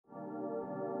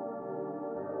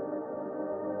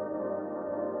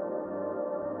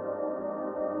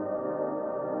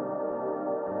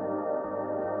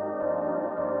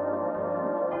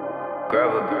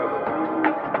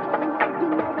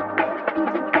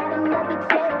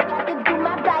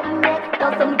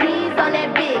Throw some D's on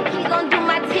that bitch. He gon' do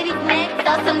my titties next.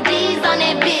 Throw some D's on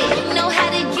that bitch. You know how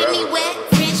to get me wet.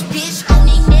 Rich bitch on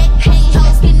they neck. Ain't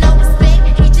hoes get no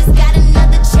respect. He just got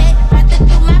another check. About to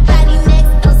do my body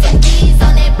next. Throw some D's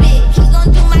on that bitch. He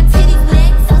gon' do my titties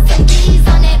next. Throw some D's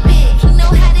on that bitch. You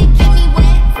know how to get me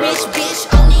wet. Rich bitch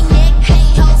on they neck.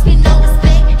 Ain't hoes get no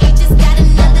respect. He just got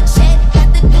another check. About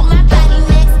to do my body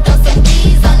next. Throw some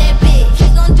D's on that bitch. He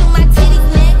gon' do my titties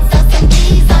next. Throw some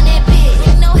D's on that bitch.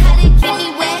 You know how to get me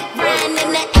wet. Riding in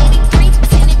the 83,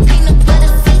 tinted peanut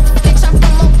butter seats. Bitch, I'm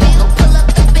from Mobile. Pull up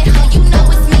the bit, ho, you know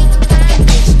it's me. Fine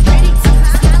bitch, pretty teeth,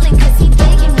 smiling 'cause he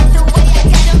begging me. The way I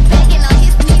got him begging on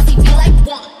his knees, he be like,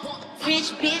 one. Rich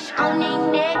bitch on they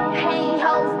neck, ain't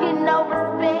hoes get no